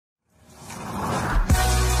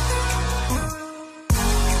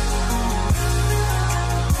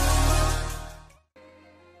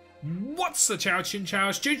What's the Chow Chin Chow?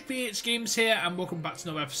 It's Games here, and welcome back to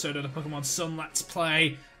another episode of the Pokemon Sun Let's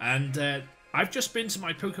Play. And I've just been to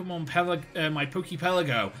my my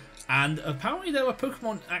Pokepelago, and apparently there were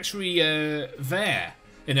Pokemon actually there,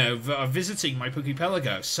 you know, visiting my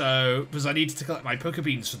Pokepelago. So because I needed to collect my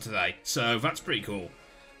Pokebeans for today, so that's pretty cool.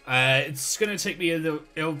 It's gonna take me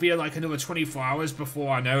it'll be like another 24 hours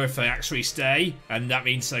before I know if they actually stay, and that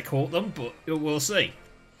means I caught them, but we'll see.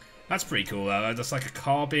 That's pretty cool though. There's like a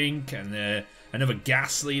Carbink and another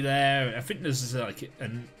Ghastly there. I think there's like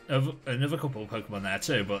another couple of Pokemon there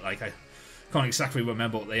too, but like I can't exactly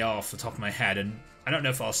remember what they are off the top of my head, and I don't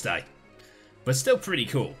know if I'll stay. But still pretty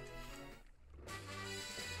cool.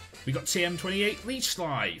 We got TM28 Leech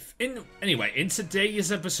Live. Anyway, in today's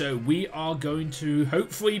episode, we are going to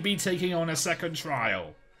hopefully be taking on a second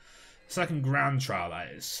trial. Second grand trial,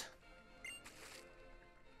 that is.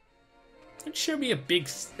 Don't show me a big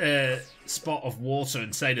spot of water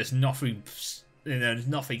and say there's nothing, there's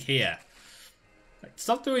nothing here. Like,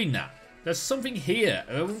 stop doing that. There's something here.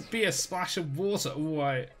 There wouldn't be a splash of water.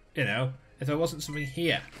 If there wasn't something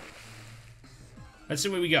here. Let's see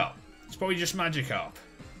what we got. It's probably just Magikarp.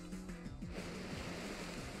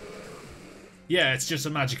 Yeah, it's just a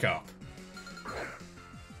Magikarp.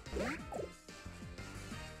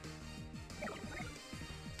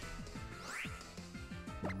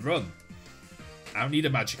 Run. I don't need a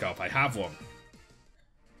Magikarp, I have one.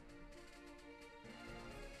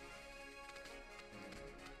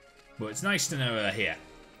 But it's nice to know they're here.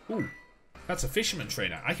 Ooh, that's a Fisherman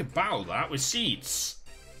Trainer. I can battle that with Seeds.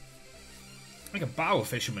 I can battle a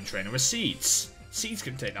Fisherman Trainer with Seeds. Seeds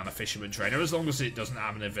can take down a Fisherman Trainer as long as it doesn't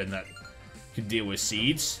have anything that can deal with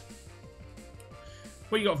Seeds.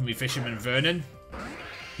 What you got for me, Fisherman Vernon?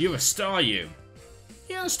 You're a Staryu.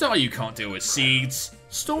 Yeah, a Staryu can't deal with Seeds.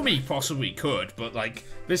 Stormy possibly could, but like,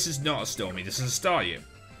 this is not a Stormy, this is a Staryu.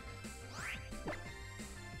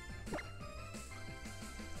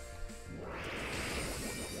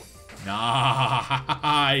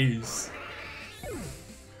 Nice!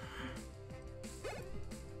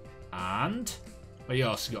 And what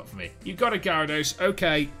else you got for me? You got a Gyarados,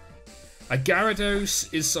 okay. A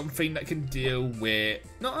Gyarados is something that can deal with,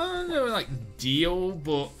 not like deal,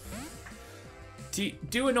 but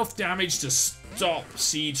do enough damage to stop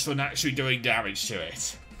Seeds from actually doing damage to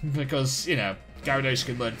it. Because, you know, Gyarados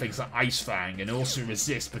can learn things like Ice Fang and also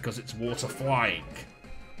resist because it's water flying.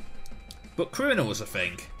 But Criminal is a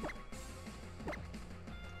thing.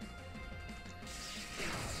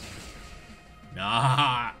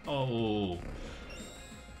 Nah, oh.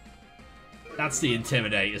 That's the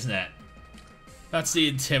Intimidate, isn't it? That's the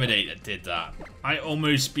Intimidate that did that. I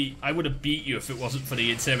would have beat you if it wasn't for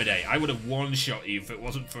the Intimidate. I would have one-shot you if it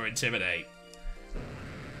wasn't for Intimidate.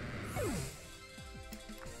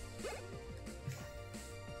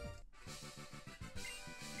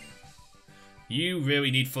 You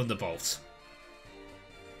really need Thunderbolt.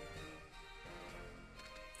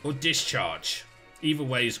 Or Discharge. Either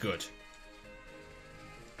way is good.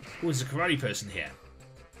 Oh, there's a karate person here.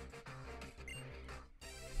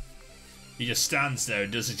 He just stands there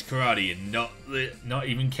and does his karate and not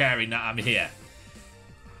even caring that I'm here.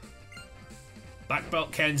 Black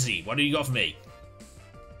Belt Kenzie, what do you got for me?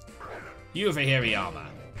 You have a Hariyama.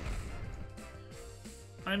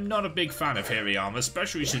 I'm not a big fan of Hariyama,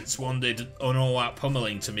 especially since one did an all-out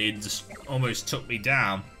pummeling to me and just almost took me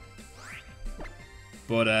down.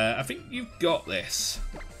 But I think you've got this.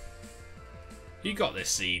 You got this,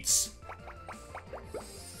 Seeds.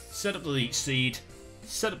 Set up the Leech Seed.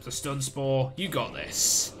 Set up the Stun Spore. You got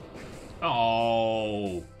this.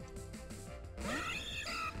 Oh.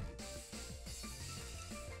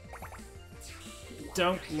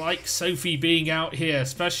 Don't like Sophie being out here,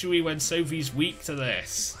 especially when Sophie's weak to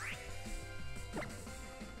this.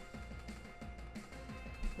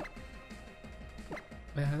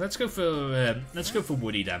 Let's go for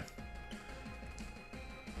Woody then.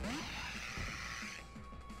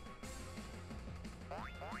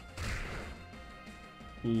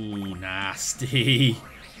 Ooh, nasty.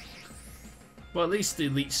 Well, at least the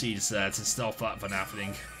Leech Seed is there to stop that from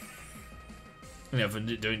happening. You know, for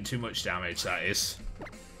doing too much damage, that is.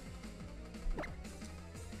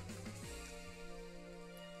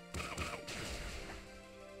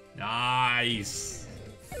 Nice.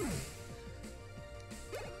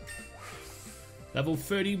 Level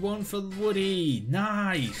 31 for Woody.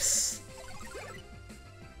 Nice.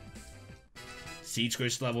 Seeds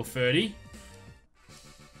goes to level 30.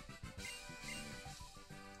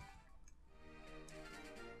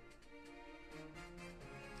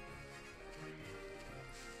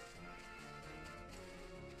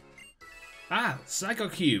 Ah, Psycho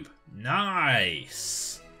Cube.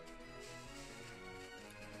 Nice.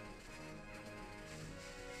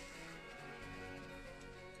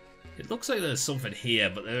 It looks like there's something here,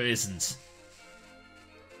 but there isn't.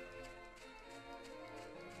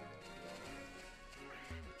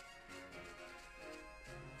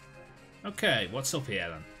 Okay, what's up here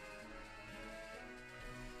then?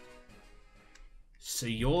 So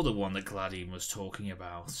you're the one that Gladian was talking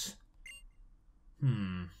about.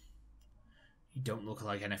 You don't look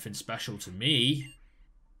like anything special to me.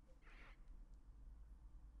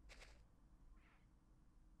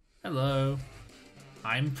 Hello.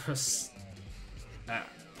 I'm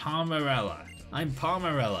Palmerella. I'm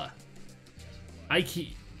Palmerella. I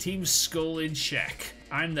keep Team Skull in check.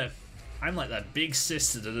 I'm like that big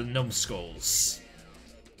sister to the numbskulls.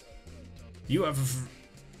 You have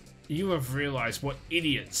realized what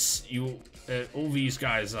idiots all these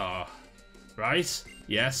guys are, right?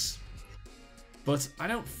 Yes. But I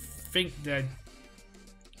don't think they're.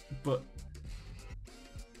 But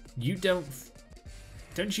you don't.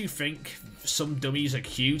 Don't you think some dummies are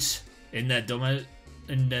cute in their dumbness?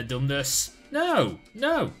 No,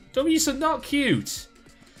 dummies are not cute.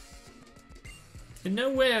 In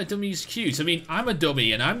no way are dummies cute. I mean, I'm a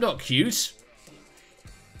dummy and I'm not cute.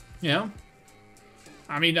 You know?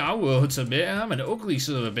 I mean, I will admit I'm an ugly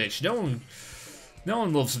son of a bitch. No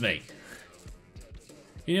one loves me.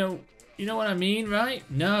 You know what I mean, right?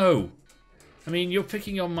 No. I mean, you're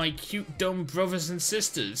picking on my cute, dumb brothers and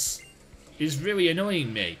sisters. It's really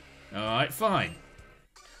annoying me. Alright, fine.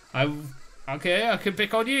 Okay, I can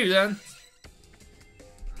pick on you then.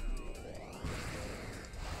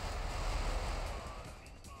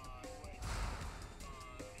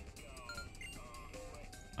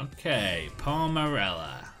 Okay,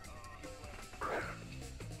 Palmerella.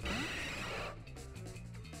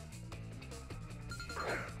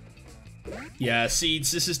 Yeah,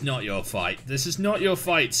 Seeds, this is not your fight. This is not your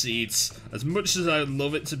fight, Seeds. As much as I would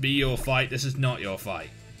love it to be your fight, this is not your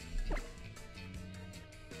fight.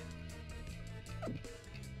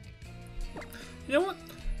 You know what?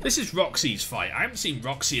 This is Roxy's fight. I haven't seen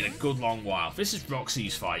Roxy in a good long while. This is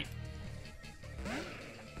Roxy's fight. I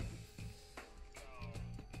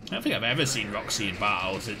don't think I've ever seen Roxy in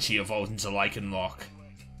battle since she evolved into Lycanroc.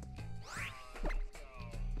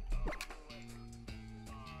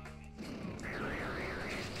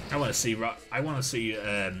 I want to see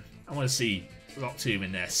Rock Tomb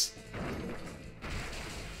in this.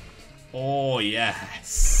 Oh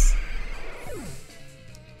yes.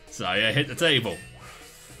 So yeah, hit the table.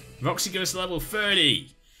 Roxy goes to level 30.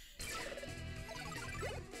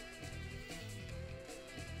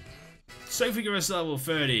 Sophie goes to level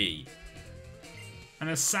 30. And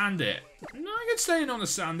a Sandit. No, I can stay in on a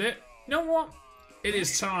Sandit. You know what? It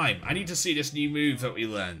is time. I need to see this new move that we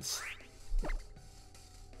learned.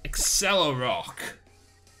 Accelerock.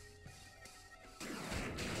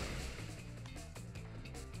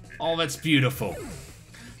 Oh, that's beautiful.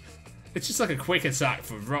 It's just like a quick attack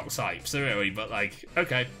for rock types, really, but like,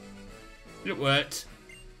 okay. It worked.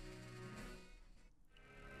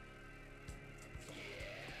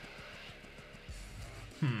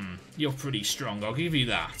 You're pretty strong, I'll give you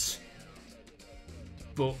that.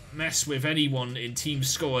 But mess with anyone in Team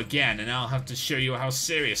Skull again and I'll have to show you how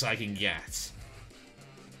serious I can get.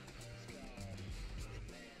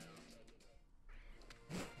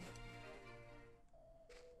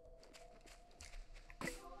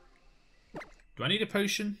 Do I need a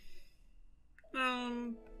potion?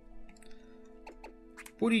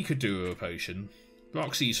 Woody could do a potion.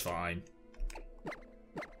 Roxy's fine.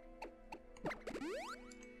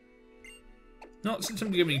 Not since I'm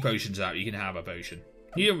giving potions out, you can have a potion.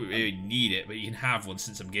 You don't really need it, but you can have one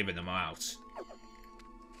since I'm giving them out.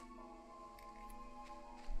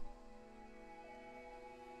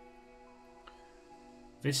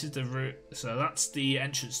 This is the so that's the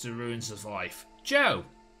entrance to Ruins of Life. Joe!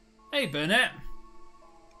 Hey, Burnett!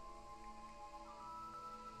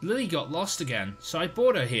 Lily got lost again, so I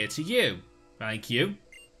brought her here to you. Thank you.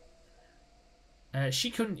 She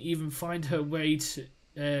couldn't even find her way to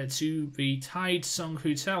the Tide Song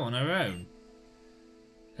Hotel on her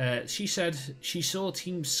own. She said she saw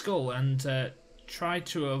Team Skull and tried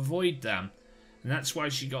to avoid them, and that's why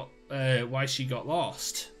she got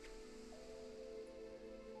lost.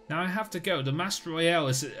 Now I have to go. The Master Royale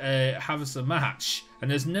has the match, and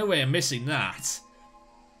there's no way I'm missing that.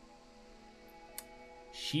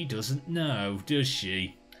 She doesn't know, does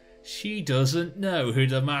she? She doesn't know who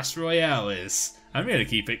the Master Royale is. I'm going to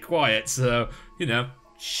keep it quiet, so, you know,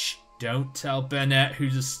 shh, don't tell Bennett who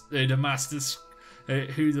the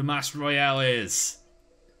Master Royale is.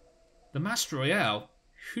 The Master Royale?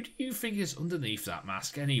 Who do you think is underneath that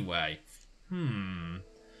mask anyway?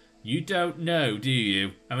 You don't know, do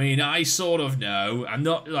you? I mean, I sort of know. I'm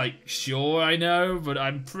not, like, sure I know, but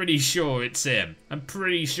I'm pretty sure it's him. I'm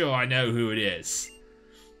pretty sure I know who it is.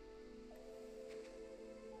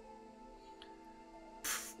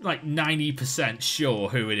 Like, 90% sure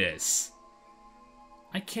who it is.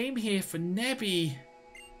 I came here for Nebby.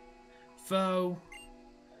 Though,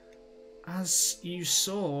 as you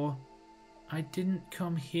saw, I didn't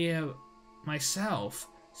come here myself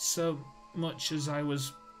so much as I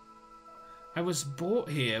was brought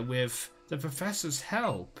here with the professor's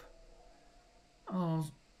help. Oh,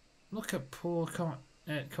 look at poor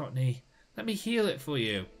Courtney. Let me heal it for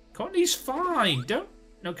you. Courtney's fine. Don't...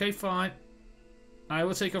 Okay, fine. I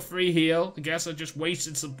will take a free heal. I guess I just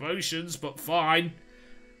wasted some potions, but fine.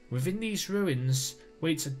 Within these ruins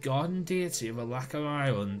waits a garden deity of Alaka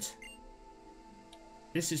Island.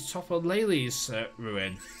 This is Topolele's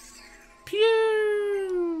ruin.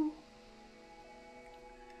 Pew!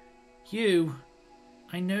 You,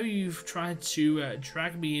 I know you've tried to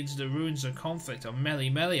drag me into the ruins of conflict on Meli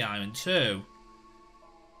Meli Island too.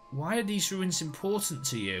 Why are these ruins important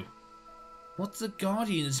to you? What do the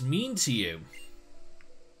Guardians mean to you?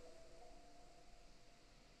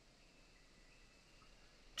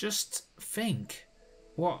 Just think,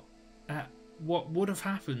 what would have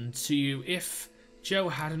happened to you if Joe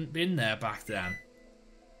hadn't been there back then?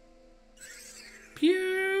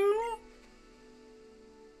 Pew!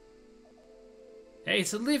 Hey,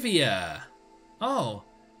 it's Olivia. Oh,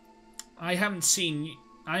 I haven't seen you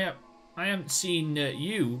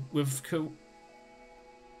with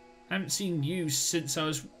I haven't seen you since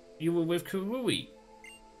you were with Kurui.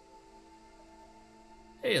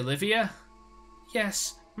 Hey, Olivia.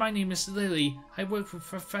 Yes, my name is Lily. I work with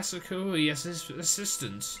Professor Kurui as his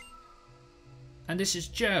assistant. And this is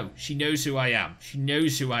Joe. She knows who I am. She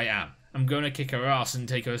knows who I am. I'm going to kick her ass and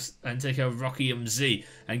take her Rocky Z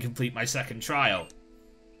and complete my second trial.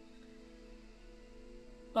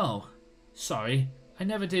 Oh, sorry. I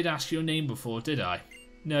never did ask your name before, did I?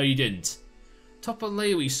 No, you didn't.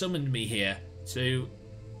 Topolele summoned me here to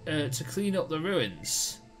clean up the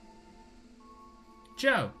ruins.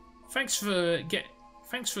 Joe, thanks for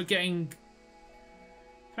getting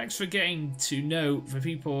to know the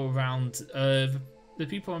people around the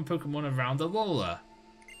people and Pokemon around Alola.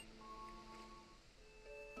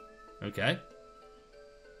 Okay.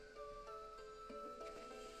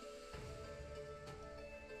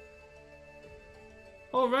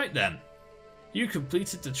 Alright then. You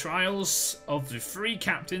completed the trials of the 3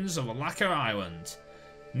 captains of Alaka Island.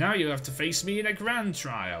 Now you have to face me in a grand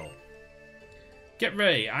trial. Get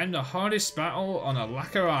ready, I'm the hardest battle on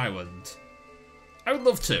Alaka Island. I would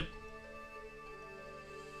love to.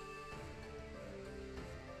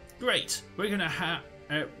 Great, we're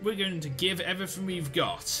going to give everything we've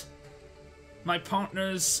got. My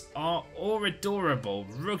partners are all adorable,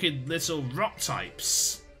 rugged little rock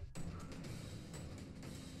types.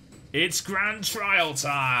 It's grand trial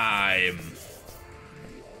time!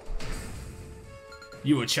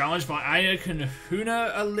 You were challenged by Aina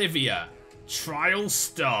Kahuna Olivia. Trial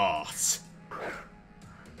start.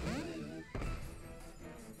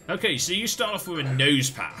 Okay, so you start off with a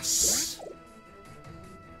nose pass.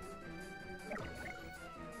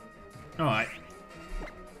 Alright.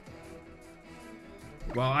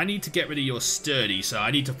 Well, I need to get rid of your sturdy, so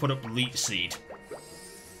I need to put up Leech Seed.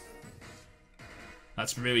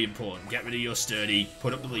 That's really important. Get rid of your sturdy,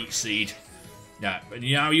 put up the Leech Seed.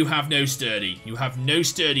 Now you have no sturdy. You have no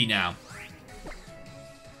sturdy now.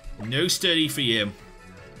 No sturdy for you.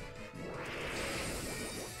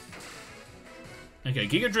 Okay,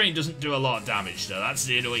 Giga Drain doesn't do a lot of damage, though. That's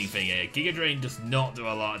the annoying thing here. Giga Drain does not do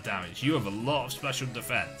a lot of damage. You have a lot of special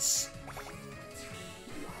defense.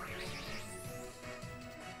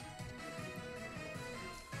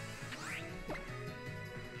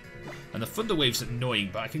 And the Thunder Wave's annoying,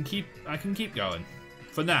 but I can keep going.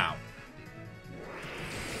 For now.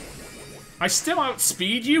 I still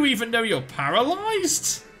outspeed you even though you're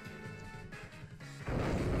paralyzed?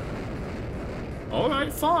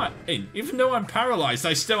 Alright, fine. Even though I'm paralyzed,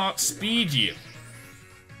 I still outspeed you.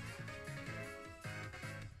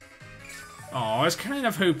 Oh, I was kind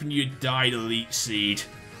of hoping you'd die to Leech Seed.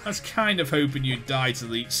 I was kind of hoping you'd die to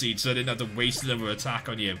Leech Seed so I didn't have to waste another attack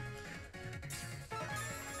on you.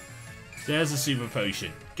 There's a super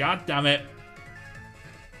potion. God damn it.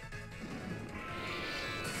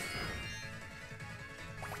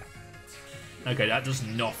 Okay, that does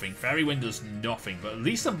nothing. Fairy Wind does nothing, but at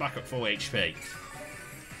least I'm back at full HP.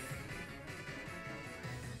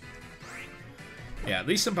 Yeah, at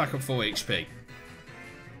least I'm back at full HP.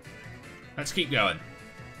 Let's keep going.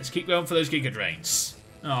 Let's keep going for those Giga Drains.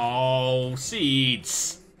 Oh,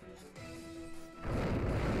 seeds.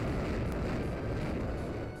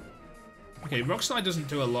 Okay, Rock Slide doesn't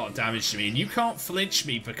do a lot of damage to me, and you can't flinch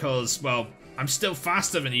me because, well, I'm still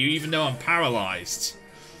faster than you, even though I'm paralyzed.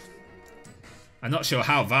 I'm not sure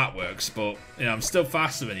how that works, but, you know, I'm still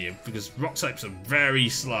faster than you because rock types are very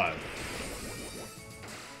slow.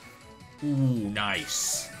 Ooh,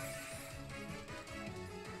 nice.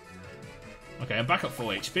 Okay, I'm back at full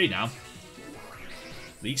HP now.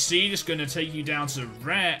 Leech Seed is going to take you down to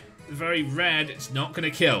red, very red. It's not going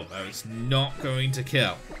to kill. No, it's not going to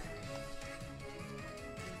kill.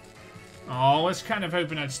 Oh, I was kind of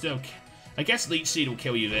hoping I'd still... I guess Leech Seed will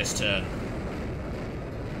kill you this turn.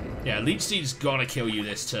 Yeah, Leech Seed's gotta kill you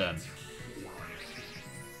this turn.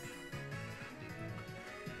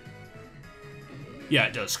 Yeah,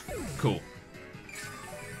 it does. Cool.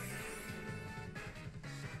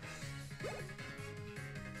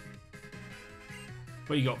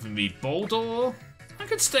 What you got for me? Boldor? I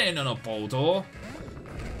can stay in on a Boldor.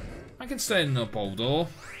 I can stay in on a Boldor.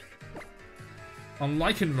 On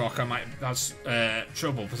Lycanroc, I might have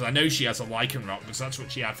trouble, because I know she has a Lycanroc, because that's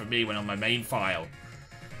what she had for me when on my main file.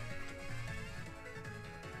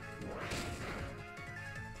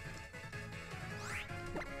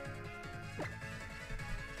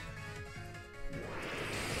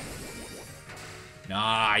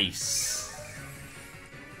 Nice.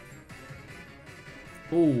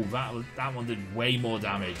 Ooh, that one did way more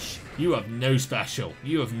damage. You have no special.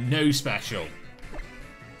 You have no special.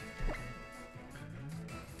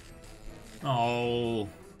 Oh,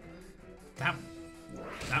 that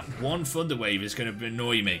one Thunder Wave is going to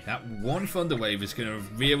annoy me. That one Thunder Wave is going to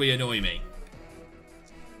really annoy me.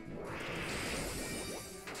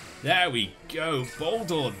 There we go.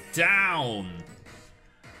 Boldor down.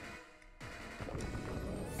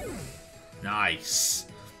 Nice.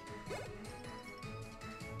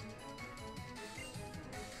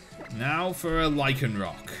 Now for a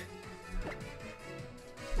Lycanroc.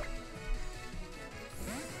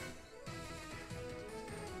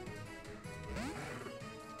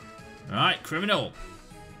 Alright, Criminal.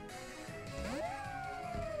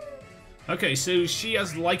 Okay, so she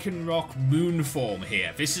has Lycanroc Moon form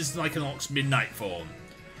here. This is Lycanroc's Midnight form.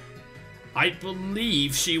 I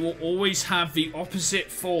believe she will always have the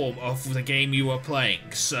opposite form of the game you are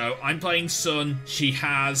playing. So I'm playing Sun, she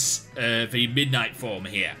has the Midnight form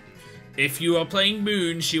here. If you are playing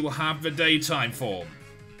Moon, she will have the Daytime form.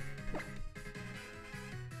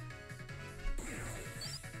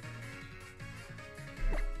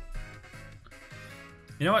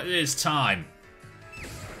 You know what? It is time.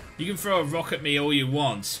 You can throw a rock at me all you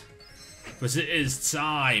want, but it is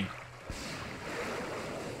time.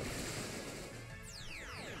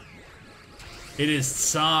 It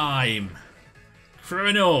is time.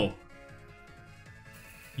 Criminal.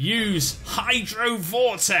 Use Hydro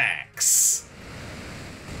Vortex.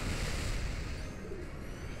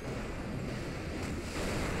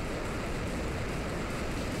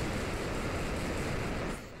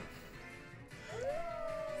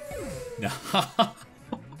 No.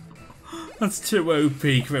 That's too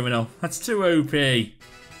OP, Criminal. That's too OP.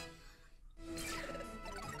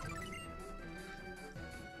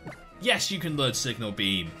 Yes, you can learn Signal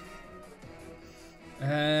Beam.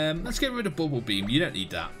 Let's get rid of Bubble Beam. You don't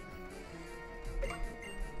need that.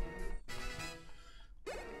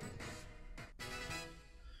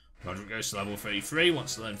 Roderick goes to level 33.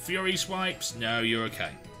 Wants to learn Fury Swipes. No, you're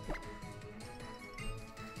okay.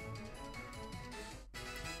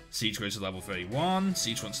 Siege goes to level 31.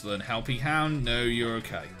 Siege wants to learn Helping Hound. No, you're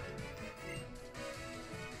okay.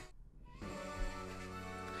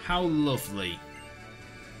 How lovely.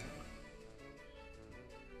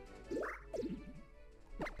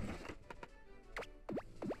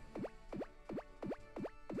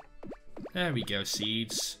 There we go,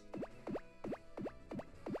 Seeds.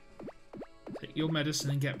 Take your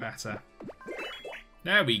medicine and get better.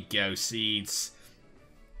 There we go, Seeds.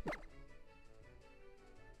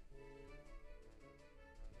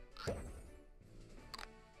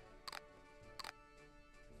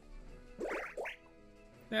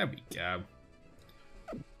 There we go.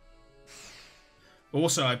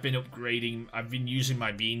 Also, I've been using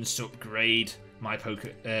my beans to upgrade my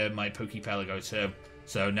Poképelago too.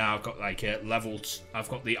 So now I've got like a I've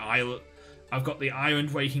got the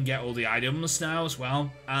island where you can get all the items now as well,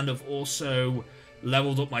 and I've also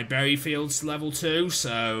leveled up my berry fields to level 2,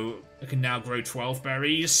 so I can now grow 12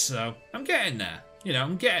 berries. So I'm getting there. You know,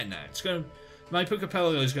 I'm getting there. My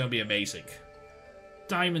Poképelago is going to be amazing.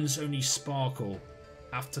 Diamonds only sparkle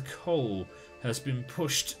after coal has been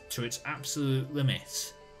pushed to its absolute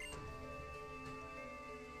limit.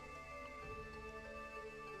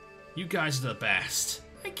 You guys are the best.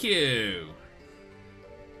 Thank you.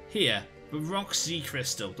 Here, The Roxy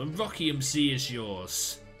Crystal. The Rockium Z is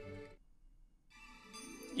yours.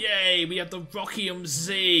 Yay, we have the Rockium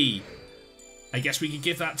Z. I guess we could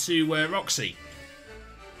give that to Roxy.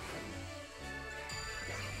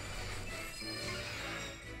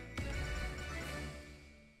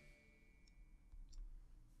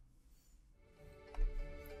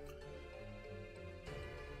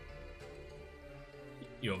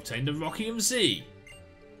 You obtained the Rockium Z.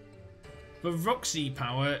 The Roxy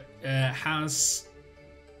power has...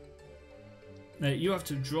 you have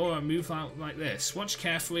to draw a move out like this. Watch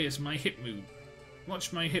carefully as my hip move.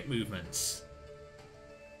 Watch my hip movements.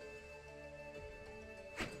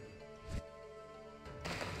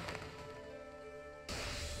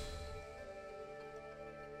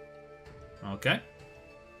 Okay.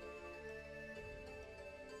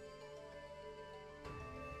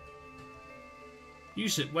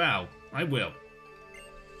 Use it well. I will.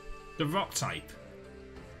 The rock type.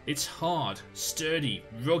 It's hard, sturdy,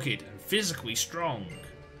 rugged, and physically strong.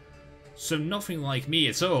 So nothing like me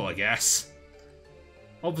at all, I guess.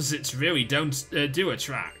 Opposites really don't do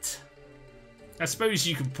attract. I suppose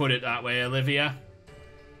you could put it that way, Olivia.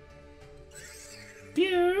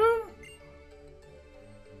 Pew!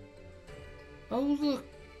 Oh look!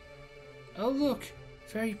 Oh look!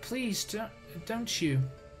 Very pleased, don't you?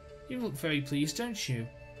 You look very pleased, don't you?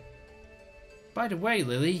 By the way,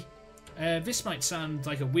 Lily, this might sound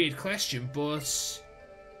like a weird question, but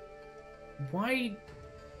why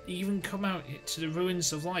even come out to the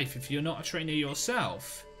ruins of life if you're not a trainer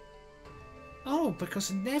yourself? Oh, because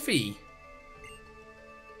of Nevi.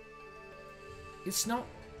 It's not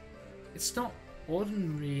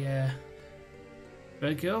ordinary.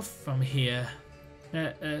 A girl from here.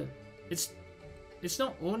 It's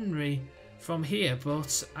not ordinary from here,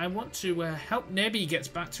 but I want to help Nebi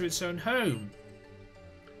get back to its own home.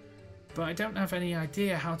 But I don't have any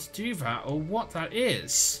idea how to do that or what that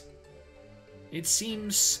is. It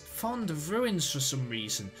seems fond of ruins for some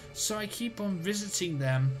reason, so I keep on visiting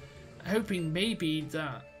them, hoping maybe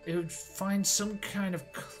that it would find some kind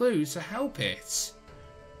of clue to help it.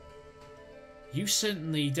 You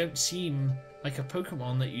certainly don't seem like a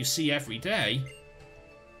Pokemon that you see every day.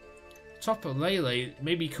 Tapu Lele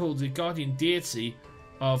may be called the guardian deity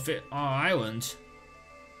of our island,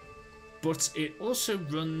 but it also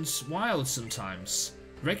runs wild sometimes.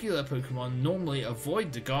 Regular Pokemon normally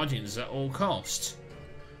avoid the guardians at all cost,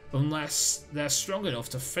 unless they're strong enough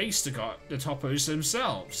to face the Topos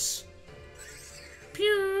themselves.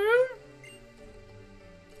 Pew!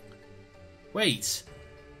 Wait,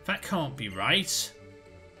 that can't be right.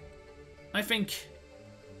 I think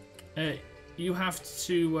you have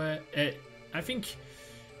to. I think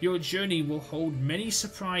your journey will hold many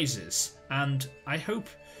surprises, and I hope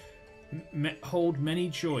hold many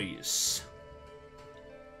joys.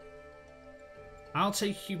 I'll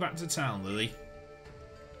take you back to town, Lily.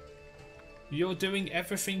 You're doing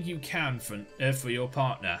everything you can for your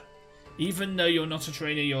partner, even though you're not a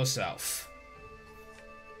trainer yourself.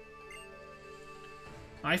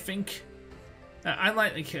 I think I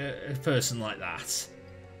like a person like that,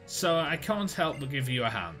 so I can't help but give you a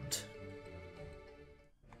hand.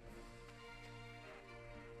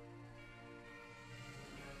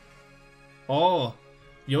 Oh,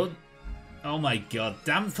 you're... Oh my god,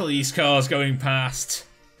 damn police cars going past.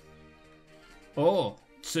 Oh,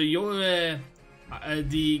 so you're the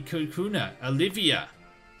Kokuna, Olivia.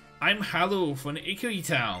 I'm Hallow from Ikari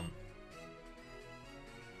Town.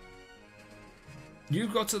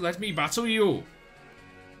 You've got to let me battle you.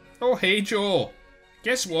 Oh hey Joe,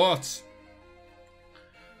 guess what?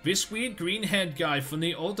 This weird green-haired guy from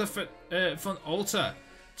the Alta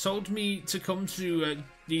told me to come to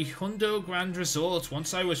the Hundo Grand Resort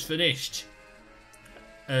once I was finished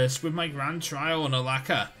with my grand trial on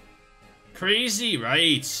Alaka. Crazy,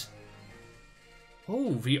 right?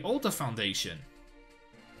 Oh, the Alda Foundation.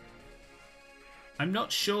 I'm not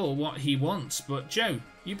sure what he wants, but Joe,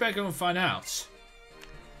 you better go and find out.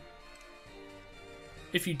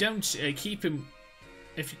 If you don't if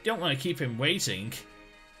you don't want to keep him waiting,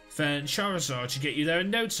 then Charizard should get you there in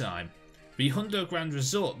no time. The Hundo Grand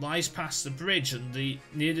Resort lies past the bridge and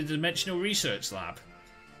near the Dimensional Research Lab.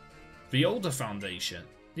 The Alda Foundation.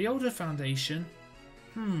 The Alda Foundation?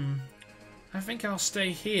 I think I'll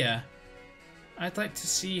stay here. I'd like to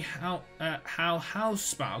see how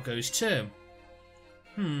House Battle goes too.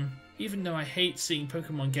 Even though I hate seeing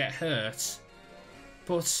Pokemon get hurt.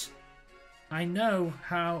 But I know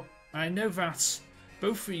that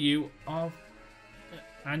both of you are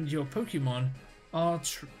and your Pokemon are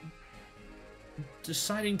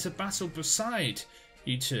deciding to battle beside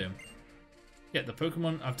you two. Yeah, the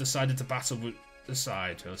Pokemon have decided to battle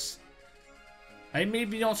beside us. I may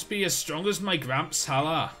not be as strong as my Gramps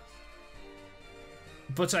Hala,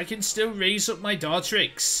 but I can still raise up my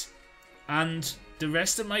Dartrix and the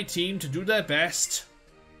rest of my team to do their best.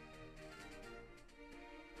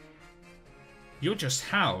 You're just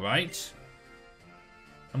Hal, right?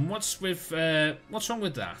 And what's wrong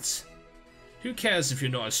with that? Who cares if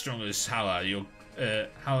you're not as strong as Hala? Who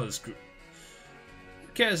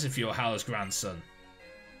cares if you're Hala's grandson?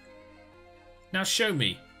 Now show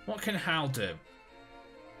me, what can Hal do?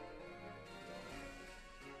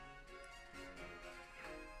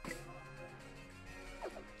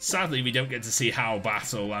 Sadly, we don't get to see Hal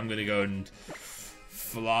battle. I'm going to go and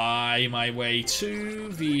fly my way to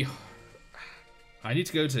the... I need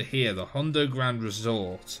to go to here, the Hondo Grand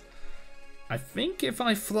Resort. I think if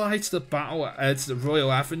I fly to the to the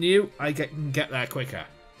Royal Avenue, I can get there quicker.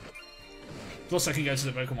 Plus, I can go to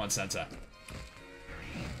the Pokemon Center.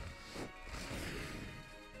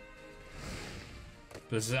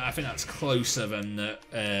 Because I think that's closer than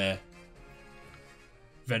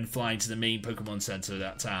flying to the main Pokemon Center of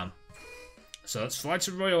that town. So let's fly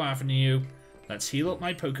to Royal Avenue. Let's heal up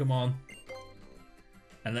my Pokemon.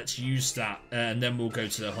 And let's use that. And then we'll go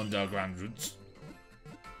to the Hondo Grand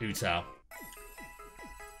Hotel.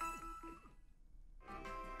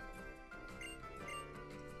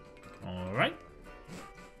 Alright.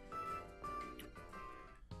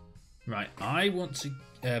 Right, I want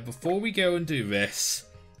to... before we go and do this,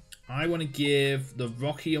 I want to give the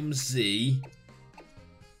Rockium Z...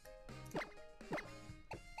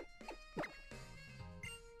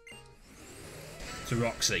 to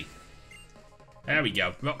Roxy. There we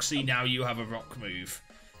go. Roxy, now you have a rock move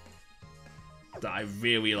that I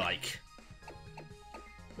really like.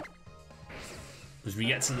 Because we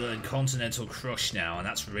get to the Continental Crush now, and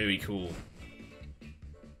that's really cool.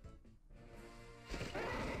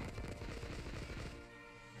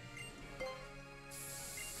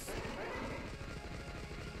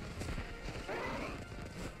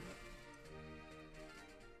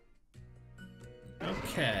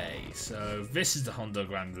 Okay, so this is the Hondo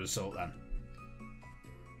Grand Resort then.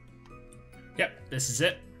 Yep, this is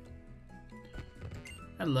it.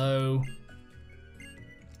 Hello.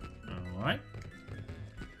 Alright.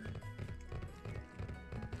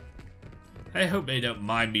 I hope they don't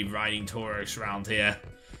mind me riding Tauros around here.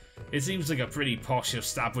 It seems like a pretty posh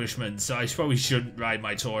establishment, so I probably shouldn't ride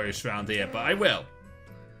my Tauros around here, but I will.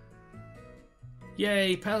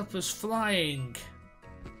 Yay, Pelipper's flying!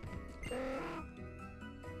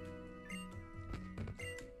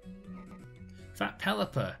 Fat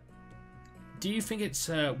Pelipper, do you think it's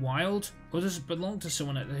wild, or does it belong to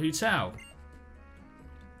someone at the hotel?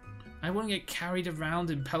 I want to get carried around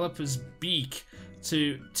in Pelipper's beak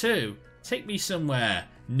too. Take me somewhere.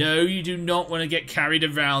 No, you do not want to get carried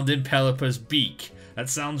around in Pelipper's beak. That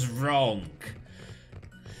sounds wrong.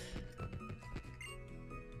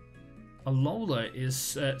 Alola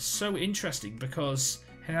is so interesting because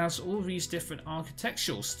it has all these different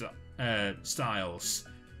architectural styles.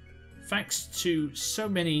 Thanks to so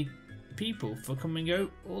many people for coming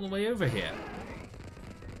all the way over here.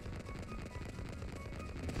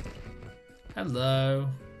 Hello.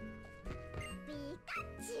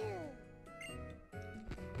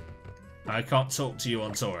 I can't talk to you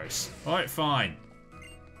on Tauros. Alright, fine.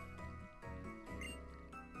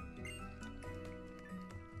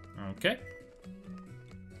 Okay.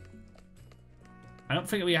 I don't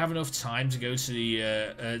think we have enough time to go to the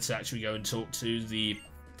to actually go and talk to the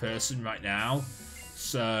person right now,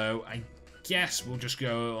 so I guess we'll just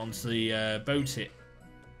go onto the boat here.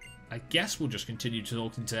 I guess we'll just continue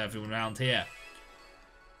talking to everyone around here.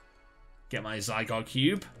 Get my Zygarde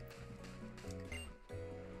Cube.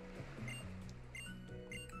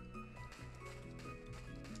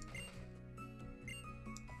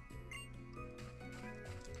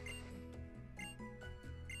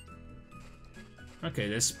 Okay,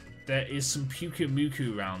 there is some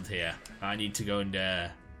Pyukumuku around here. I need to go and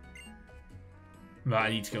I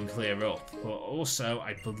need to go and clear up. But also,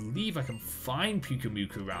 I believe I can find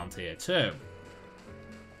Pyukumuku around here too.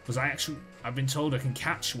 Because I've been told I can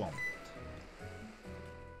catch one.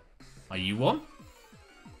 Are you one?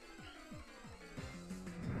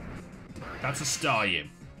 That's a Staryu.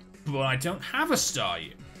 But I don't have a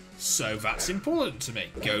Staryu. So that's important to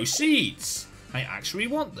me. Go Seeds! I actually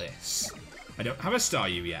want this. I don't have a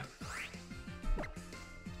Staryu yet.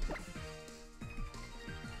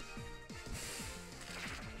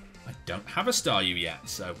 I don't have a Staryu yet,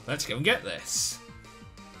 so let's go and get this.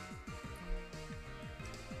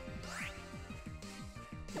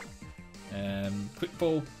 Quick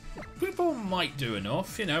Ball. Quick Ball might do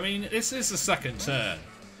enough, you know, I mean, this is the second turn.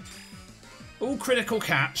 Oh, critical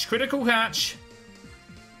catch, critical catch.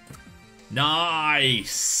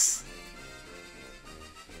 Nice!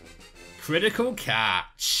 Critical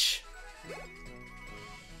catch.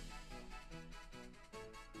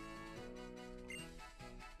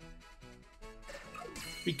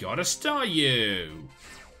 We got a Staryu.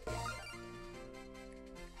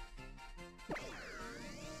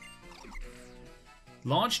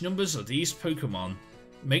 Large numbers of these Pokemon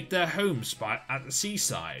make their homes at the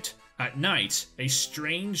seaside. At night, a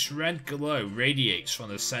strange red glow radiates from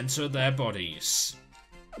the center of their bodies.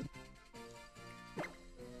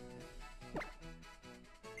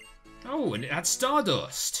 Oh, and it had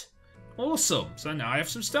Stardust. Awesome. So now I have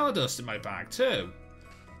some Stardust in my bag too.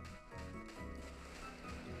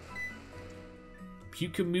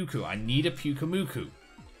 Pyukumuku. I need a Pyukumuku.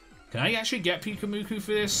 Can I actually get Pyukumuku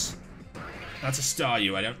for this? That's a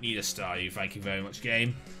Staryu. I don't need a Staryu. Thank you very much,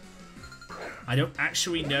 game. I don't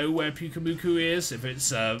actually know where Pyukumuku is. If it's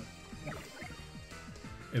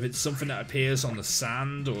something that appears on the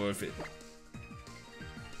sand, or if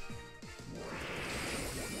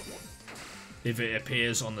it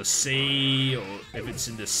appears on the sea, or if it's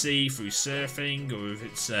in the sea through surfing, or if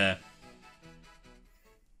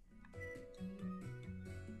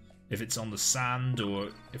it's on the sand, or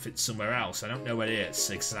if it's somewhere else. I don't know where it is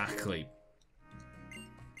exactly.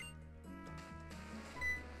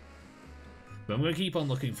 But I'm going to keep on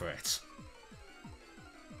looking for it.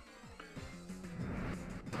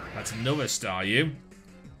 That's another Staryu.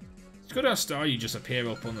 It's good how Staryu just appear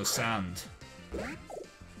up on the sand.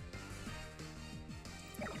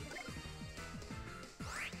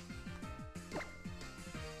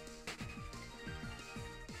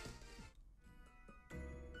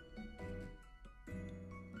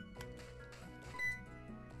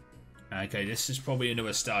 Okay, this is probably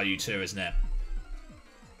another Staryu too, isn't it?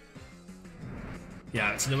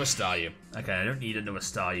 Yeah, it's another Staryu. Okay, I don't need another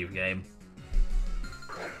Staryu game.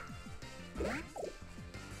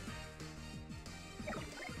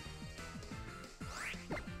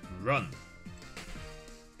 Run.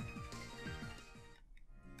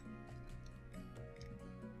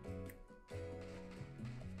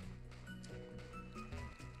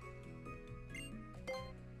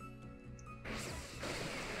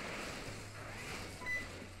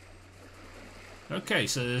 Okay,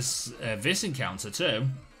 so there's this encounter too.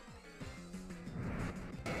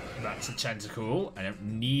 That's a tentacle. I don't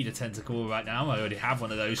need a tentacle right now. I already have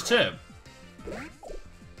one of those too.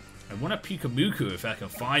 I want a Pyukumuku if I can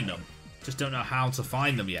find them. Just don't know how to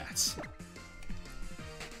find them yet.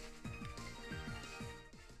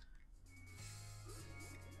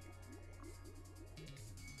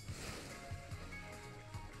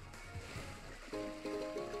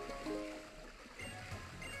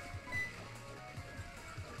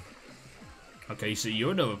 Okay, so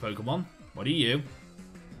you're another Pokemon. What are you?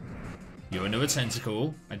 You're another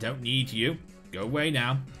tentacle. I don't need you. Go away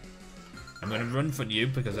now. I'm going to run from you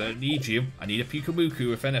because I don't need you. I need a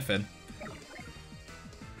Pyukumuku if anything.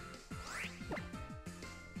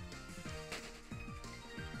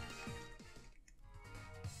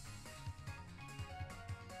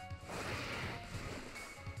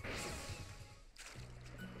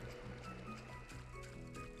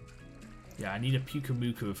 Yeah, I need a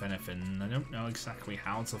Pyukumuku if anything. I don't know exactly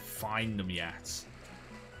how to find them yet.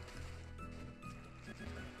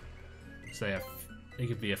 So they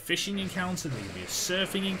could be a fishing encounter, they could be a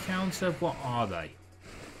surfing encounter. What are they?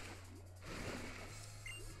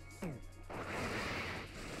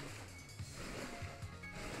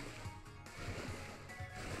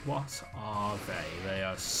 What are they? They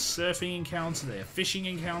are surfing encounter, they are fishing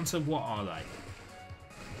encounter. What are they?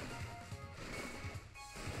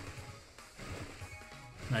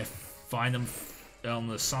 Can I find them on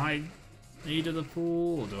the side of the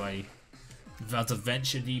pool, or do I have to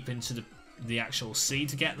venture deep into the actual sea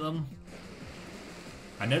to get them?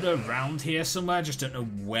 I know they're around here somewhere, I just don't know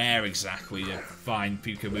where exactly to find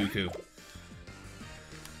Pyukumuku.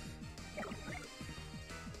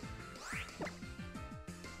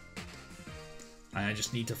 And I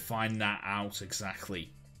just need to find that out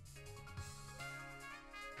exactly.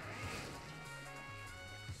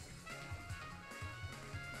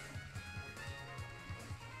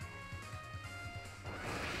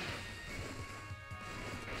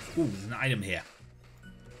 Ooh, there's an item here.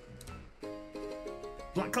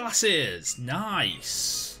 Black glasses!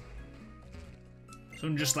 Nice!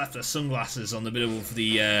 Someone just left their sunglasses on the middle of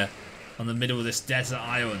this desert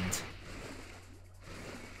island.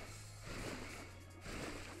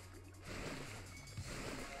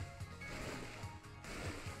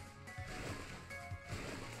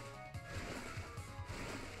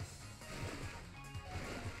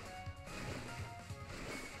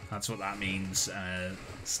 That's what that means.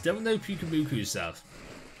 Still no Pukamukus though.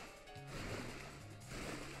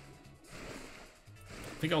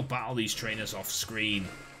 I think I'll battle these trainers off screen.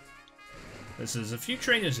 There's a few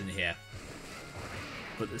trainers in here.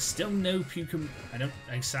 But there's still no Pukamuku. I don't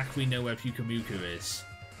exactly know where Pukamuku is.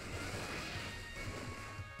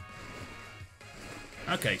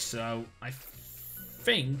 Okay, so I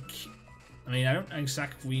think... I mean, I don't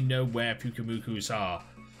exactly know where Pukamukus are.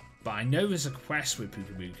 But I know there's a quest with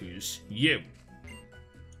Pukamukus. You.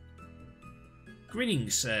 Glistening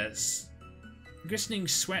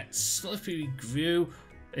sweats slippery grew.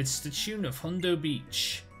 It's the tune of Hundo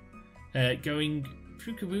Beach. Going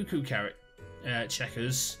Pukamuku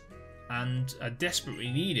checkers and are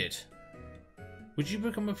desperately needed. Would you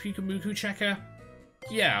become a Pukamuku checker?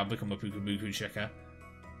 Yeah, I'll become a Pukamuku checker.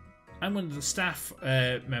 I'm one of the staff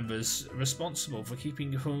members responsible for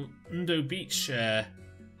keeping Hundo Beach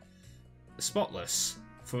spotless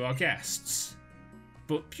for our guests.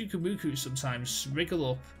 But Pukamuku sometimes wriggle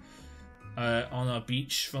up on our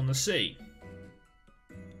beach from the sea.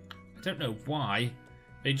 I don't know why,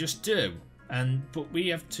 they just do. But we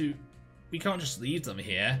can't just leave them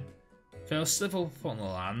here. They'll slip up on the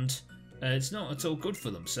land. It's not at all good for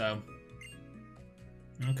them, so...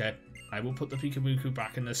 Okay, I will put the Pukamuku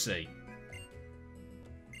back in the sea.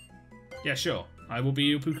 Yeah, sure. I will be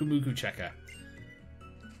your Pukamuku checker.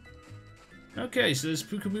 Okay, so there's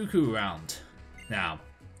Pukamuku around. Now,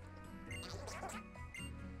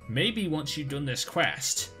 maybe once you've done this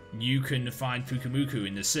quest, you can find Pukamuku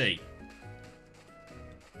in the sea.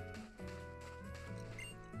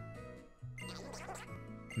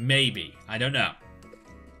 Maybe. I don't know.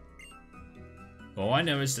 All I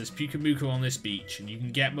know is there's Pukamuku on this beach, and you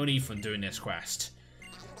can get money from doing this quest.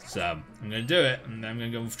 So, I'm going to do it, and I'm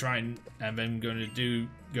going to go try and then I'm going to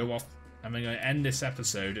go off. I'm going to end this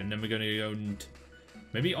episode, and then we're going to go and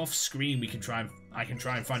maybe off screen we can try and I can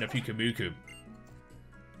try and find a Pukamuku.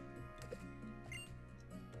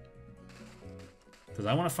 Because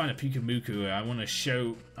I want to find a Pukamuku. I want to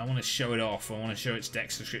show it off. I want to show its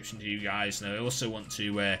dex description to you guys, and I also want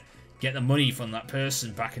to get the money from that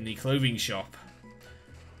person back in the clothing shop.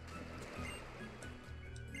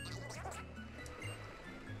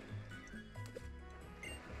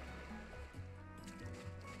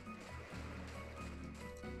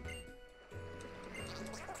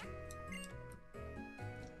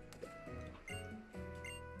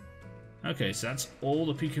 Okay, so that's all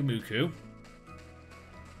the Pukamuku.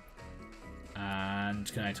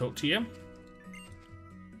 And can I talk to you?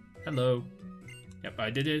 Hello. Yep, I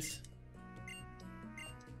did it.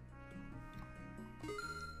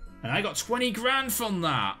 And I got 20 grand from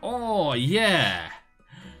that. Oh, yeah.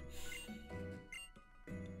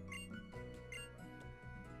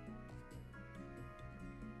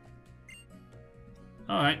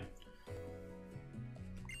 Alright.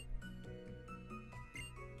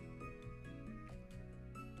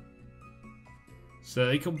 So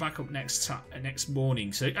they come back up next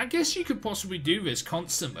morning. So I guess you could possibly do this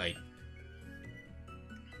constantly.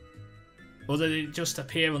 Or they just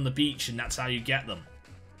appear on the beach and that's how you get them.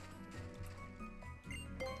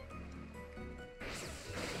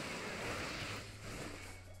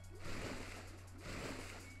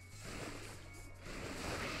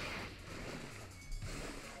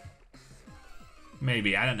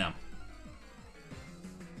 Maybe, I don't know.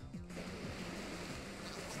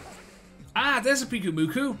 Ah, there's a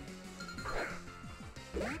Pukamuku.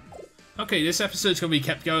 Okay, this episode's gonna be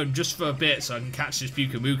kept going just for a bit so I can catch this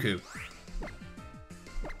Pukamuku.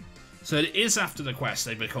 So it is after the quest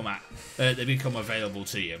they become available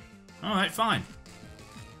to you. Alright, fine.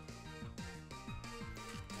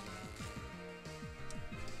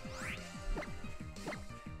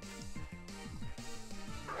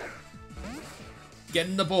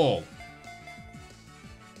 Getting the ball.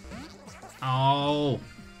 Oh.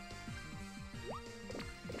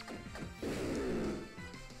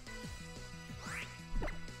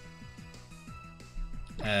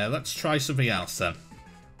 Let's try something else then.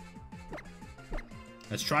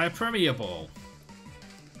 Let's try a Premier Ball.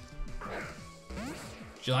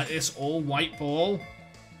 Do you like this all white ball?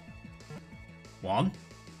 One.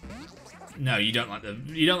 No, you don't like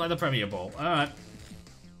the Premier Ball. Alright.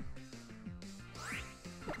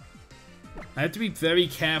 I have to be very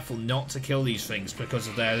careful not to kill these things because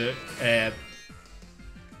of their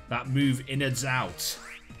that move innards out.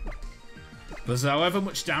 Because however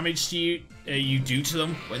much damage you do to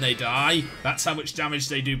them when they die, that's how much damage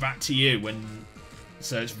they do back to you.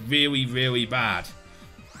 So it's really, really bad.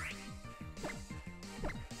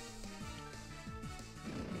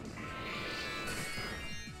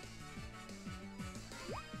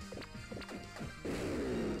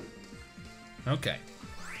 Okay.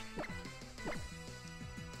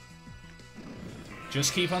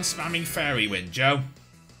 Just keep on spamming Fairy Wind, Joe.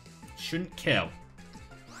 Shouldn't kill.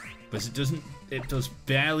 But it does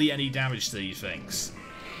barely any damage to these things.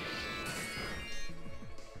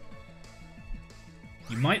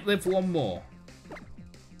 You might live one more.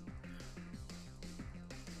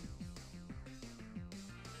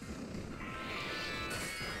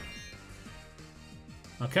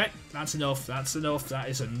 Okay, that's enough. That's enough. That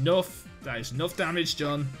is enough. That is enough damage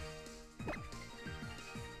done.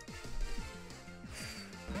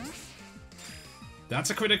 That's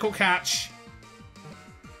a critical catch.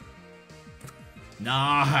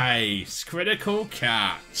 Nice. Critical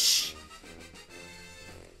catch.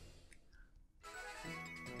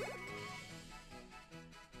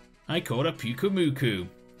 I caught a Pukumuku.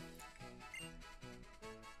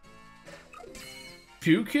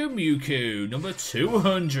 Pukumuku, number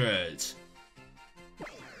 200.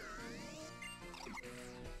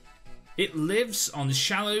 It lives on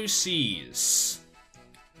shallow seas.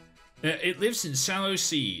 It lives in shallow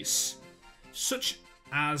seas, such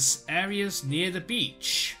as areas near the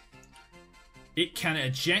beach. It can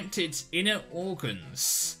eject its inner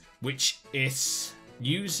organs, which it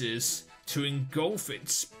uses to engulf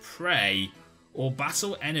its prey or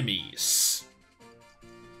battle enemies.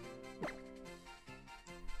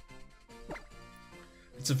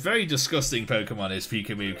 It's a very disgusting Pokemon, is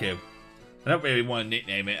Pikamuku. I don't really want to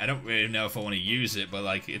nickname it. I don't really know if I want to use it, but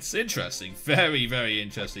like, it's interesting. Very, very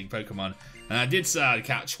interesting Pokemon. And I did say I'd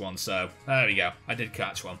catch one, so there we go. I did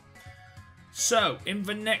catch one. So, in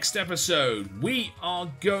the next episode, we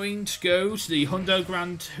are going to go to the Hundo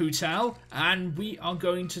Grand Hotel, and we are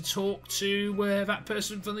going to talk to that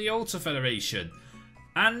person from the Alta Federation.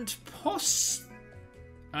 And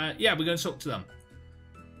yeah, we're going to talk to them.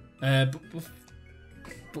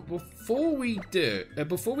 But before we do,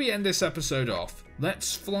 before we end this episode off,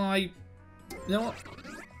 let's fly. You know what?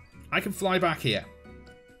 I can fly back here.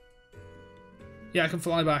 Yeah, I can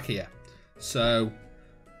fly back here. So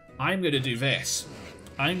I'm going to do this.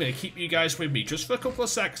 I'm going to keep you guys with me just for a couple of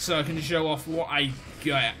seconds so I can show off what I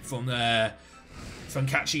get from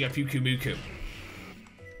catching a Pukumuku.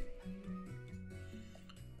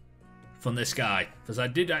 From this guy, because I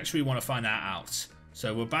did actually want to find that out.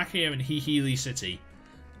 So we're back here in Healy City.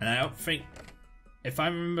 And I don't think, if I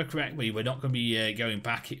remember correctly, we're not going to be going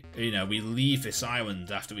back, you know, we leave this island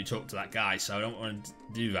after we talk to that guy, so I don't want to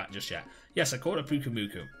do that just yet. Yes, I caught a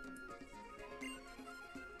Pukumuku.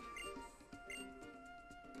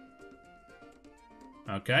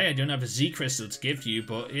 Okay, I don't have a Z Crystal to give you,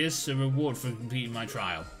 but here's a reward for completing my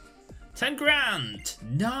trial. 10 grand!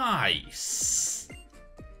 Nice!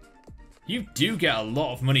 You do get a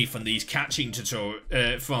lot of money from these catching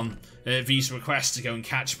these requests to go and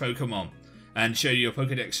catch Pokemon and show you your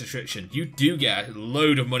Pokedex restriction. You do get a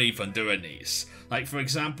load of money from doing these. Like, for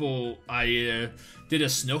example, I did a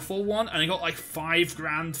Snuffle one and I got like 5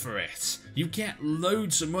 grand for it. You get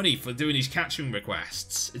loads of money for doing these catching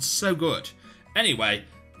requests. It's so good. Anyway,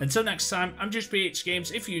 until next time, I'm just PH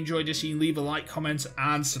Games. If you enjoyed this, you can leave a like, comment,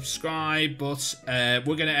 and subscribe. But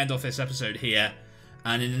we're going to end off this episode here.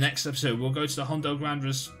 And in the next episode, we'll go to the Hondo Grand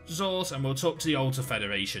Resort and we'll talk to the Alta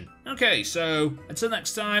Federation. Okay, so until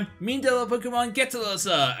next time, Mean Devil Pokemon, get to us,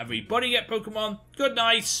 everybody get Pokemon. Good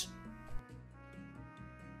night.